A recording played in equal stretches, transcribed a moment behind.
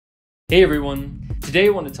Hey everyone! Today I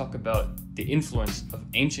want to talk about the influence of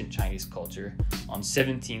ancient Chinese culture on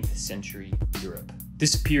 17th century Europe.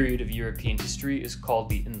 This period of European history is called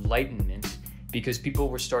the Enlightenment because people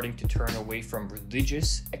were starting to turn away from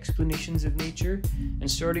religious explanations of nature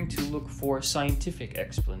and starting to look for scientific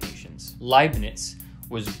explanations. Leibniz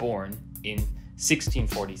was born in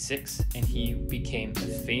 1646 and he became a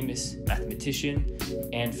famous mathematician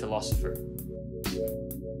and philosopher.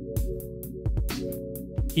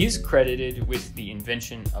 He is credited with the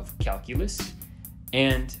invention of calculus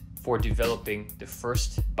and for developing the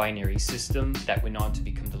first binary system that went on to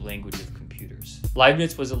become the language of computers.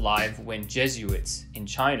 Leibniz was alive when Jesuits in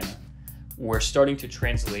China were starting to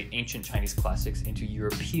translate ancient Chinese classics into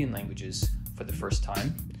European languages for the first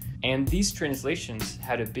time, and these translations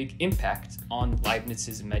had a big impact on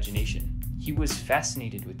Leibniz's imagination. He was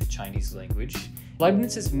fascinated with the Chinese language.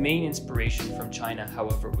 Leibniz's main inspiration from China,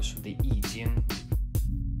 however, was from the I Ching.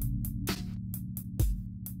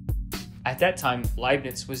 At that time,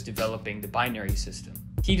 Leibniz was developing the binary system.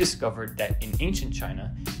 He discovered that in ancient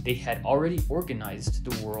China, they had already organized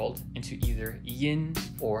the world into either yin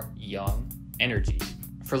or yang energy.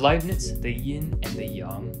 For Leibniz, the yin and the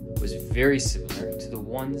yang was very similar to the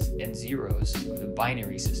ones and zeros of the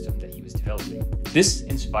binary system that he was developing. This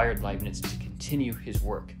inspired Leibniz to continue his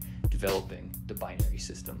work developing the binary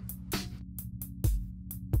system.